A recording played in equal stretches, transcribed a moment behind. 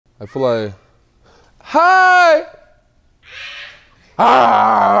I feel like, hi!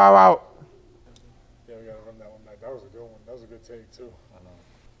 Ah! Yeah, we gotta run that one back. That was a good one. That was a good take too. I know.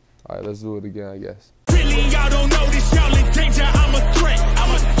 All right, let's do it again, I guess. Really, y'all don't know this, y'all in danger. I'm a threat.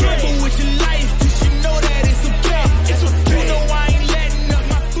 I'm a threat. But with your life, you should know that it's okay. It's okay. You know I ain't letting up.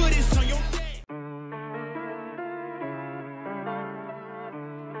 My foot is on your neck.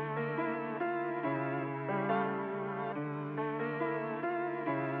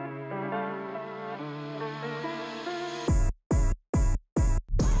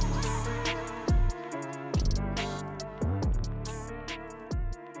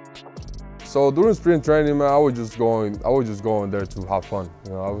 So during sprint training, man, I was just going there to have fun.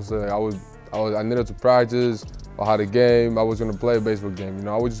 You know, I needed to practice. I had a game. I was gonna play a baseball game. You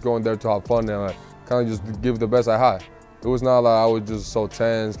know, I was just going there to have fun and kind of just give the best I had. It was not like I was just so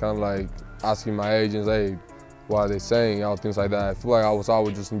tense, kind of like asking my agents, hey, what are they saying, all things like that. I feel like I was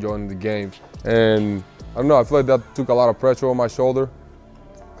always just enjoying the game. And I don't know, I feel like that took a lot of pressure on my shoulder.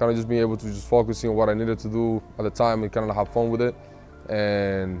 Kind of just being able to just focus on what I needed to do at the time and kind of have fun with it.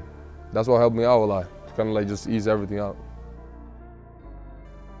 And that's what helped me out a lot, kind of like just ease everything out.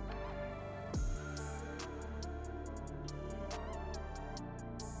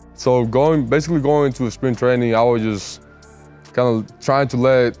 So basically going to a sprint training, I was just kind of trying to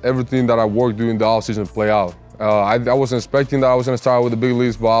let everything that I worked during the offseason play out. I wasn't expecting that I was going to start with the big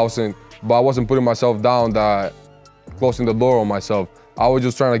leagues, but I wasn't putting myself down, that closing the door on myself. I was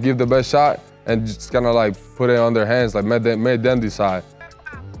just trying to give the best shot and just kind of like put it on their hands, like made them decide.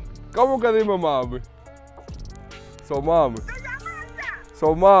 ¿Cómo que dime mami? So mami.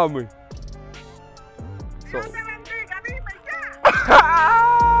 So mami. So.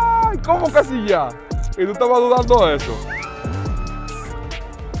 ¿Cómo que si ya? ¿Y tú estabas dudando eso?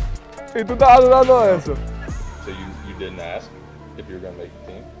 ¿Y tú estabas dudando eso? So you didn't ask if you were gonna make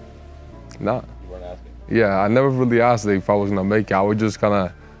the team? Nah. You weren't asking? Yeah, I never really asked if I was gonna make it. I was just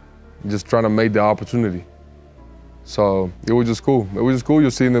trying to make the opportunity. So it was just cool. It was just cool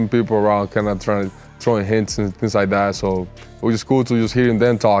just seeing them people around, kind of throwing hints and things like that. So it was just cool to just hearing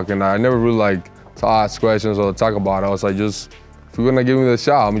them talk. And I never really like to ask questions or talk about it. I was like, if you're gonna give me the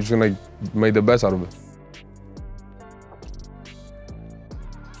shot, I'm just gonna make the best out of it.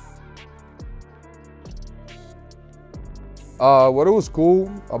 What it was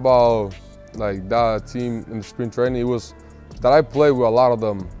cool about like that team in the sprint training, it was that I played with a lot of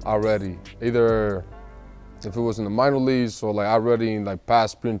them already. Either if it was in the minor leagues or like already in like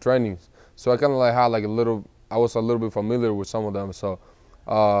past sprint trainings. So I kind of like had like I was a little bit familiar with some of them. So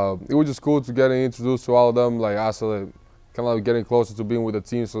it was just cool to get introduced to all of them, like as kind of like getting closer to being with the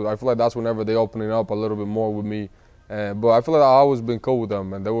team. So I feel like that's whenever they opening up a little bit more with me. But I feel like I've always been cool with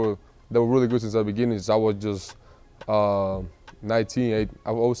them, and they were really good since the beginning. I was just 19,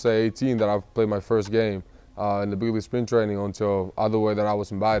 I would say 18 that I've played my first game in the big league sprint training until other way that I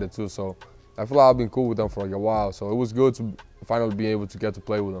was invited to. So I feel like I've been cool with them for like a while, so it was good to finally be able to get to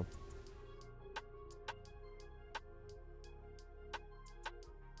play with them.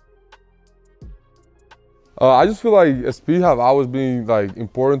 I just feel like speed have always been like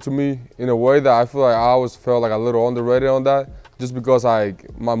important to me in a way that I feel like I always felt like a little underrated on that, just because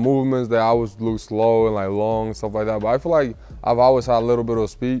like my movements, they always look slow and like long and stuff like that. But I feel like I've always had a little bit of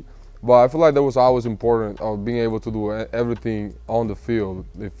speed. But I feel like that was always important of being able to do everything on the field.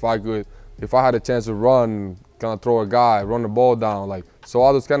 If I had a chance to run, kind of throw a guy, run the ball down, like, so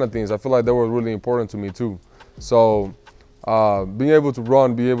all those kind of things, I feel like they were really important to me too. So being able to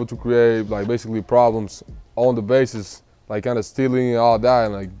run, be able to create like basically problems on the bases, like kind of stealing and all that,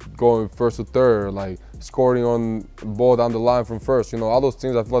 and like going first to third, like scoring on the ball down the line from first, you know, all those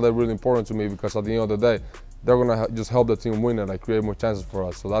things I feel like they're really important to me, because at the end of the day, they're gonna just help the team win and like create more chances for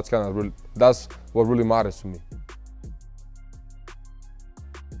us. So that's what really matters to me.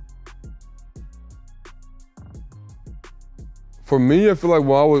 For me, I feel like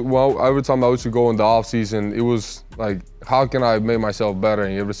every time I used to go in the off season, it was like, how can I make myself better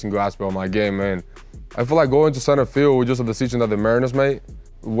in every single aspect of my game? And I feel like going to center field was just a decision that the Mariners made,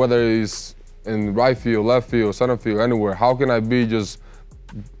 whether it's in right field, left field, center field, anywhere. How can I be just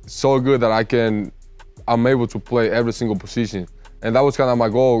so good that I'm able to play every single position? And that was kind of my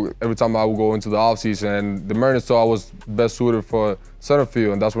goal every time I would go into the offseason. And the Mariners thought I was best suited for center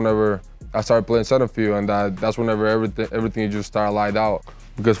field, and that's whenever I started playing center field, and that's whenever everything just started lined out.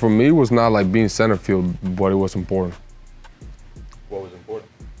 Because for me, it was not like being center field, but it was important. What was important?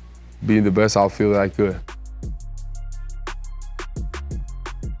 Being the best outfielder I could.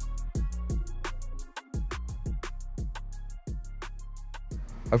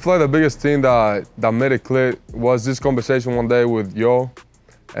 I feel like the biggest thing that made it click was this conversation one day with Yo.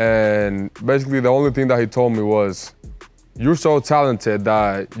 And basically the only thing that he told me was, you're so talented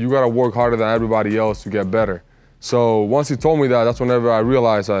that you gotta work harder than everybody else to get better. So once he told me that, that's whenever I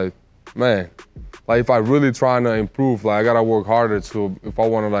realized, like, man, like if I really trying to improve, like I gotta work harder to, if I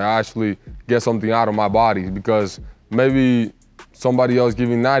wanna like actually get something out of my body, because maybe somebody else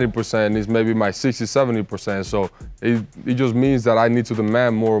giving 90% is maybe my 60, 70%. So it just means that I need to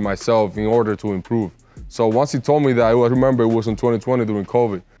demand more of myself in order to improve. So once he told me that, I remember it was in 2020 during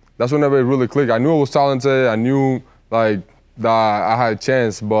COVID. That's whenever it really clicked. I knew I was talented. I knew like that I had a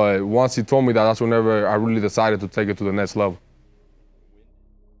chance, but once he told me that, that's whenever I really decided to take it to the next level.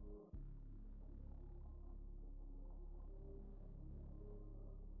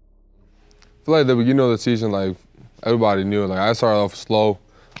 I feel like at the beginning of the season, like everybody knew, like I started off slow.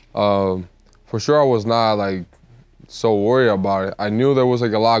 For sure I was not like so worried about it. I knew there was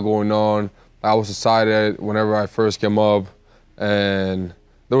like a lot going on. I was excited whenever I first came up, and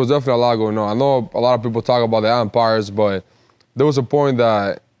there was definitely a lot going on. I know a lot of people talk about the umpires, but there was a point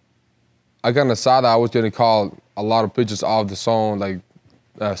that I kind of saw that I was getting called a lot of pitches off the zone, like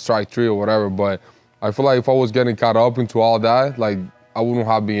strike 3 or whatever, but I feel like if I was getting caught up into all that, like I wouldn't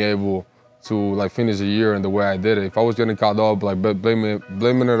have been able to like finish the year in the way I did it. If I was getting caught up, like blaming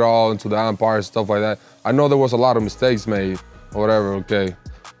it all into the umpires, stuff like that, I know there was a lot of mistakes made or whatever, okay.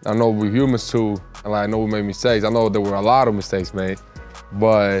 I know we're humans too, and like, I know we made mistakes. I know there were a lot of mistakes made,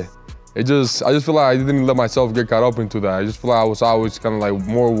 but I just feel like I didn't let myself get caught up into that. I just feel like I was always kind of like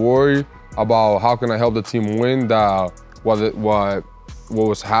more worried about how can I help the team win than what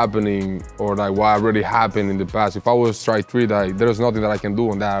was happening or like what really happened in the past. If I was strike 3, like there's nothing that I can do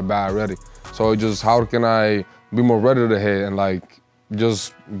on that bad already. So just how can I be more ready to hit and like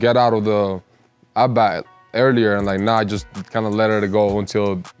just get out of the at-bat earlier and like not just kind of let it go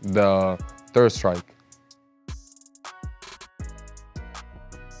until the 3rd strike.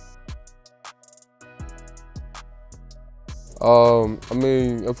 I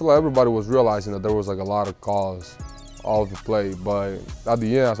mean, I feel like everybody was realizing that there was like a lot of calls all the play, but at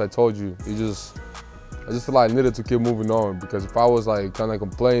the end, as I told you, I just feel like I needed to keep moving on, because if I was like kind of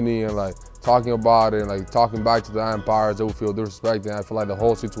complaining and like talking about it and like talking back to the umpires, they would feel disrespected. I feel like the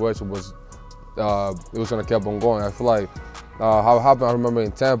whole situation was, it was gonna keep on going. I feel like how it happened, I remember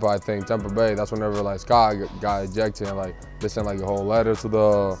in Tampa, I think, Tampa Bay, that's whenever like Scott got ejected and like they sent like a whole letter to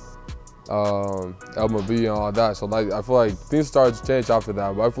the MLB and all that. So like I feel like things started to change after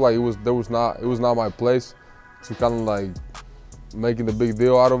that, but I feel like it was not my place to kind of like making the big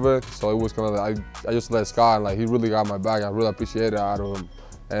deal out of it. So it was kind of like I just let Scott, and like he really got my back. I really appreciated it out of him,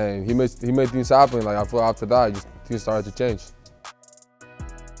 and he made things happen. Like I feel after that, just things started to change.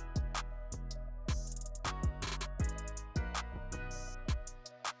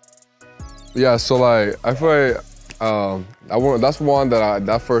 Yeah, so like I feel like that's one that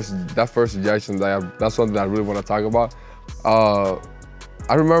that first ejection that's something that I really want to talk about.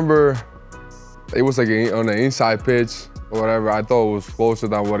 I remember it was like on the inside pitch or whatever. I thought it was closer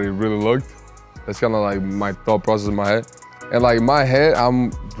than what it really looked. That's kind of like my thought process in my head. And like my head, I'm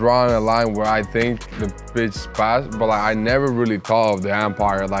drawing a line where I think the pitch passed, but like I never really thought of the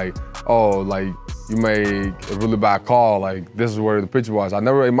umpire like, oh, like you made a really bad call, like this is where the pitch was.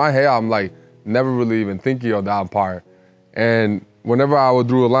 In my head, I'm like never really even thinking of the umpire. And whenever I would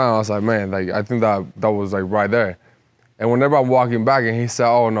draw a line, I was like, man, like I think that was like right there. And whenever I'm walking back and he said,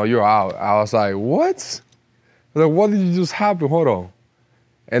 oh no, you're out, I was like, what? I was like, what did you just happen? Hold on.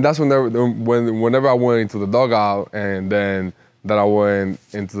 And that's whenever I went into the dugout and then that I went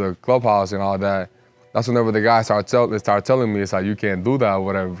into the clubhouse and all that, that's whenever the guys started telling me, it's like, you can't do that or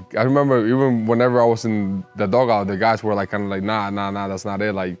whatever. I remember even whenever I was in the dugout, the guys were like kind of like, nah, that's not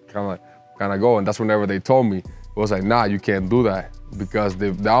it, like kind of go. And that's whenever they told me, it was like, nah, you can't do that because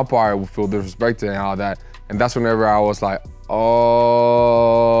the umpire will feel disrespected and all that. And that's whenever I was like,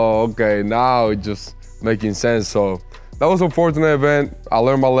 oh, okay, now it's just making sense. So that was an unfortunate event. I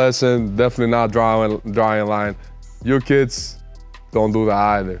learned my lesson, definitely not drawing a line. You kids, don't do that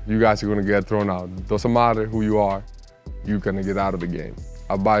either. You guys are gonna get thrown out. Doesn't matter who you are, you're gonna get out of the game.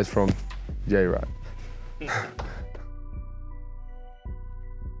 Advice from J-Rod.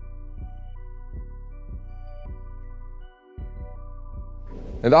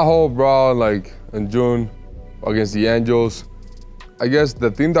 And that whole brawl, like in June against the Angels, I guess the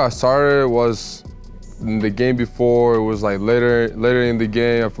thing that started was in the game before. It was like later in the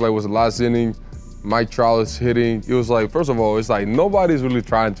game. I feel like it was the last inning. Mike Trout is hitting. It was like, first of all, it's like nobody's really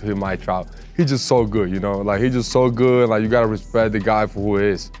trying to hit Mike Trout. He's just so good, you know? Like he's just so good. Like you gotta respect the guy for who he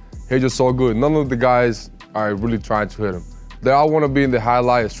is. He's just so good. None of the guys are really trying to hit him. They all want to be in the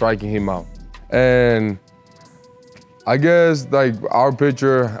highlight of striking him out. And I guess like our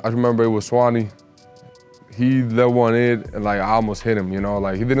pitcher, I remember it was Swanee. He let one in and like I almost hit him, you know,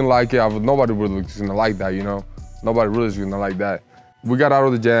 like he didn't like it. Nobody really was gonna like that, you know. Nobody really was gonna like that. We got out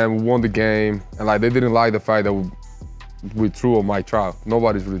of the jam, we won the game, and like they didn't like the fact that we threw a Mike Trout.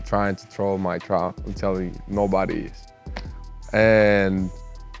 Nobody's really trying to throw a Mike Trout. I'm telling you, nobody is. And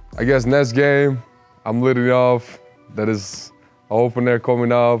I guess next game, I'm leading off. That is an opener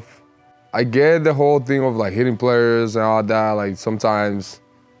coming up. I get the whole thing of like hitting players and all that. Like sometimes,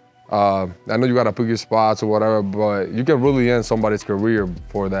 I know you gotta pick your spots or whatever, but you can really end somebody's career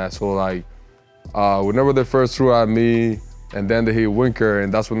for that. So like, whenever they first threw at me and then they hit Winker,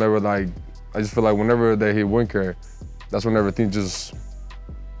 and that's whenever like, I just feel like whenever they hit Winker, that's when everything just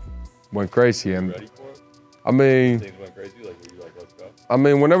went crazy. And Ready for it? I mean, Things went crazy. Like, were you like, let's go? I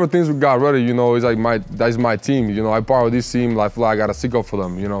mean, whenever things got ready, you know, it's like that's my team. You know, I part of this team. Like, I feel like I gotta stick up for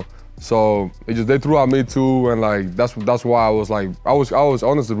them. You know, so they threw at me too, and like that's why I was like, I was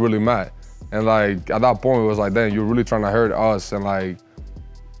honestly really mad. And like at that point, it was like, damn, you're really trying to hurt us, and like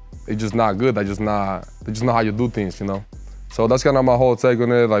it's just not good. That's just not how you do things, you know. So that's kind of my whole take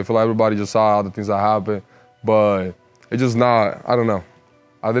on it. Like, I feel like everybody just saw all the things that happened, but it's just not. I don't know.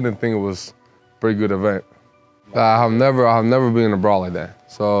 I didn't think it was a pretty good event. I have never been in a brawl like that.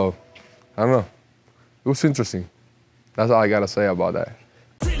 So I don't know. It was interesting. That's all I gotta say about that.